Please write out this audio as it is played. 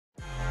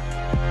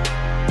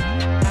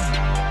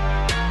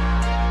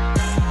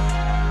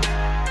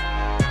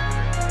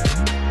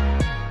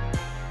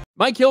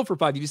Mike Hill for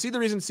 5. Did you see the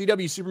reason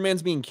CW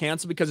Superman's being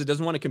canceled because it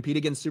doesn't want to compete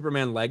against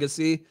Superman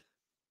Legacy?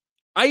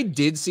 I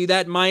did see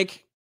that,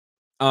 Mike.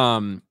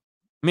 Let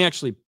me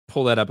actually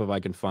pull that up if I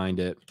can find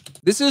it.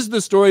 This is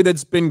the story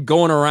that's been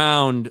going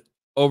around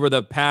over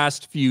the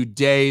past few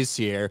days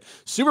here.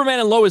 Superman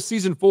and Lois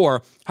Season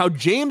 4, how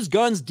James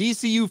Gunn's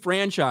DCU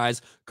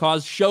franchise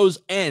caused show's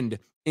end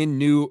in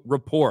new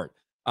report.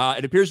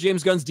 It appears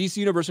James Gunn's DC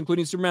Universe,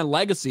 including Superman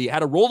Legacy,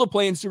 had a role to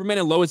play in Superman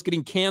and Lois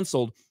getting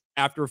canceled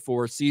after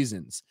 4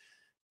 seasons.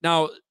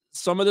 Now,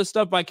 some of this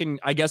stuff I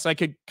guess I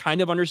could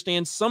kind of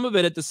understand. Some of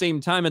it at the same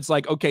time, it's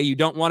like, okay, you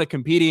don't want a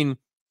competing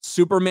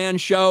Superman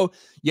show,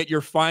 yet you're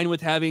fine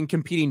with having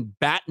competing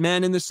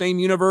Batman in the same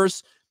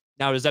universe.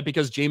 Now, is that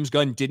because James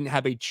Gunn didn't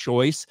have a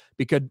choice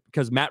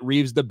because Matt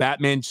Reeves' The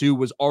Batman 2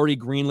 was already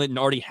greenlit and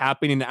already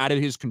happening and out of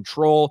his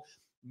control?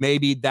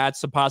 Maybe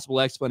that's a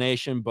possible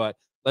explanation, but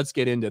let's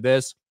get into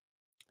this.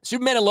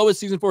 Superman and Lois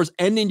Season 4 is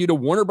ending due to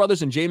Warner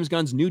Brothers and James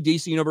Gunn's new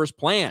DC Universe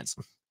plans.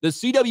 The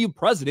CW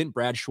president,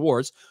 Brad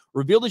Schwartz,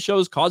 revealed the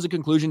show's cause of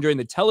conclusion during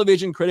the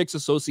Television Critics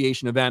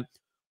Association event.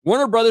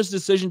 Warner Brothers'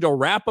 decision to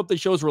wrap up the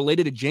shows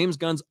related to James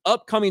Gunn's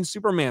upcoming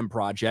Superman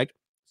project,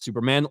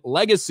 Superman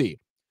Legacy.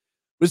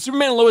 With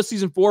Superman and Lois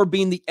Season 4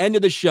 being the end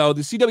of the show,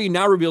 the CW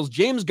now reveals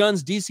James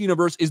Gunn's DC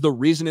Universe is the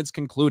reason it's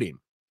concluding.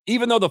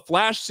 Even though The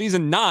Flash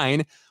Season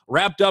 9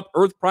 wrapped up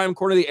Earth Prime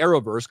Corner of the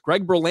Arrowverse,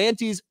 Greg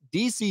Berlanti's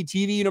DC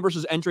TV Universe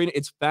is entering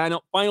its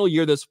final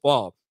year this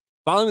fall.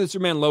 Following the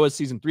Superman and Lois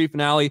Season 3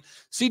 finale,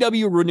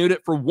 CW renewed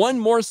it for one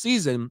more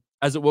season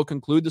as it will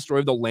conclude the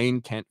story of the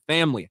Lane Kent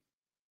family.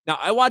 Now,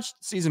 I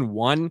watched Season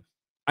 1.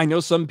 I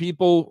know some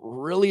people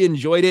really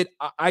enjoyed it.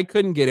 I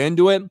couldn't get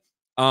into it.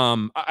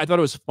 I thought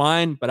it was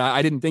fine, but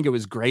I didn't think it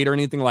was great or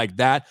anything like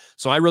that.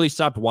 So I really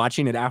stopped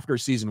watching it after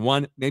Season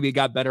 1. Maybe it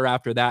got better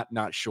after that.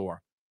 Not sure.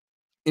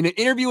 In an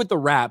interview with The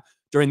Wrap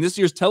during this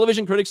year's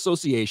Television Critics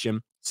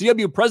Association,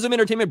 CW President of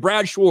Entertainment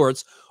Brad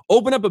Schwartz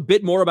opened up a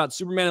bit more about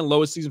Superman and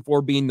Lois Season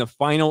 4 being the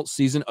final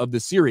season of the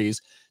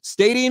series,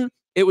 stating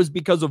it was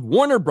because of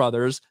Warner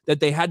Brothers that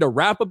they had to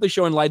wrap up the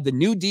show in light of the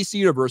new DC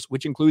Universe,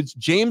 which includes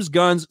James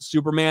Gunn's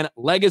Superman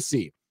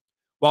Legacy.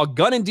 While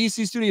Gunn and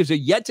DC Studios are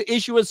yet to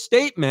issue a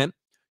statement,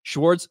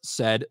 Schwartz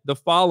said the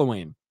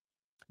following: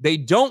 they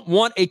don't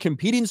want a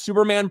competing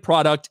Superman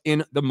product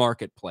in the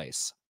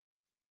marketplace.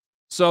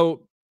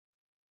 So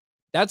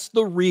that's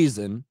the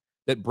reason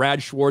that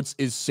Brad Schwartz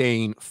is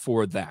saying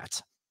for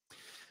that.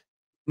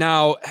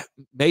 Now,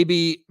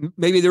 maybe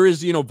there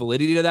is,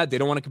 validity to that. They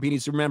don't want a competing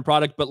Superman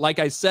product. But like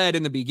I said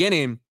in the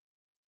beginning,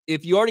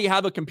 if you already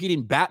have a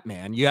competing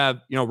Batman, you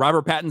have,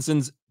 Robert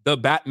Pattinson's The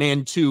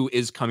Batman 2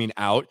 is coming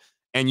out,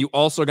 and you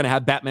also are going to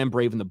have Batman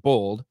Brave and the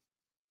Bold.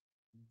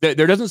 There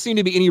doesn't seem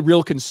to be any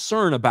real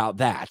concern about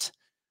that.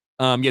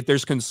 Yet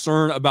there's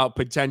concern about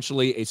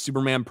potentially a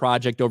Superman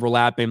project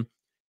overlapping.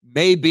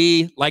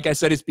 Maybe, like I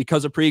said, it's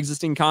because of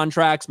pre-existing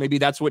contracts. Maybe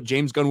that's what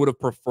James Gunn would have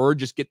preferred.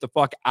 Just get the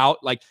fuck out.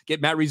 Like, get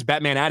Matt Reeves'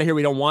 Batman out of here.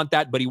 We don't want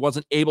that, but he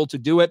wasn't able to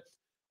do it.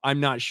 I'm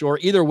not sure.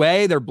 Either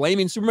way, they're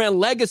blaming Superman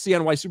Legacy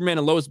on why Superman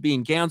and Lois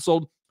being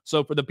canceled.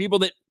 So for the people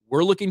that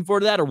were looking for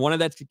that or wanted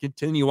that to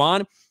continue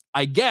on,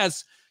 I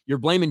guess you're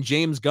blaming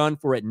James Gunn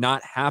for it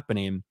not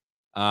happening.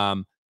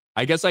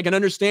 I guess I can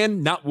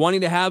understand not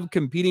wanting to have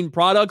competing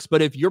products,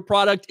 but if your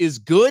product is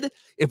good,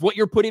 if what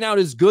you're putting out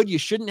is good, you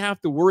shouldn't have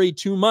to worry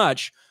too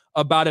much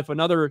about if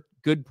another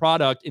good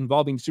product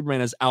involving Superman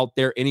is out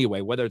there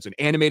anyway, whether it's an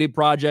animated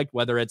project,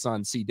 whether it's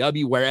on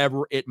CW,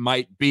 wherever it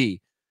might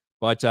be.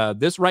 But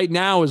this right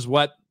now is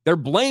what they're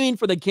blaming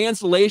for the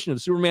cancellation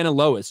of Superman and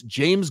Lois,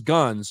 James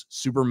Gunn's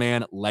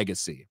Superman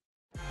Legacy.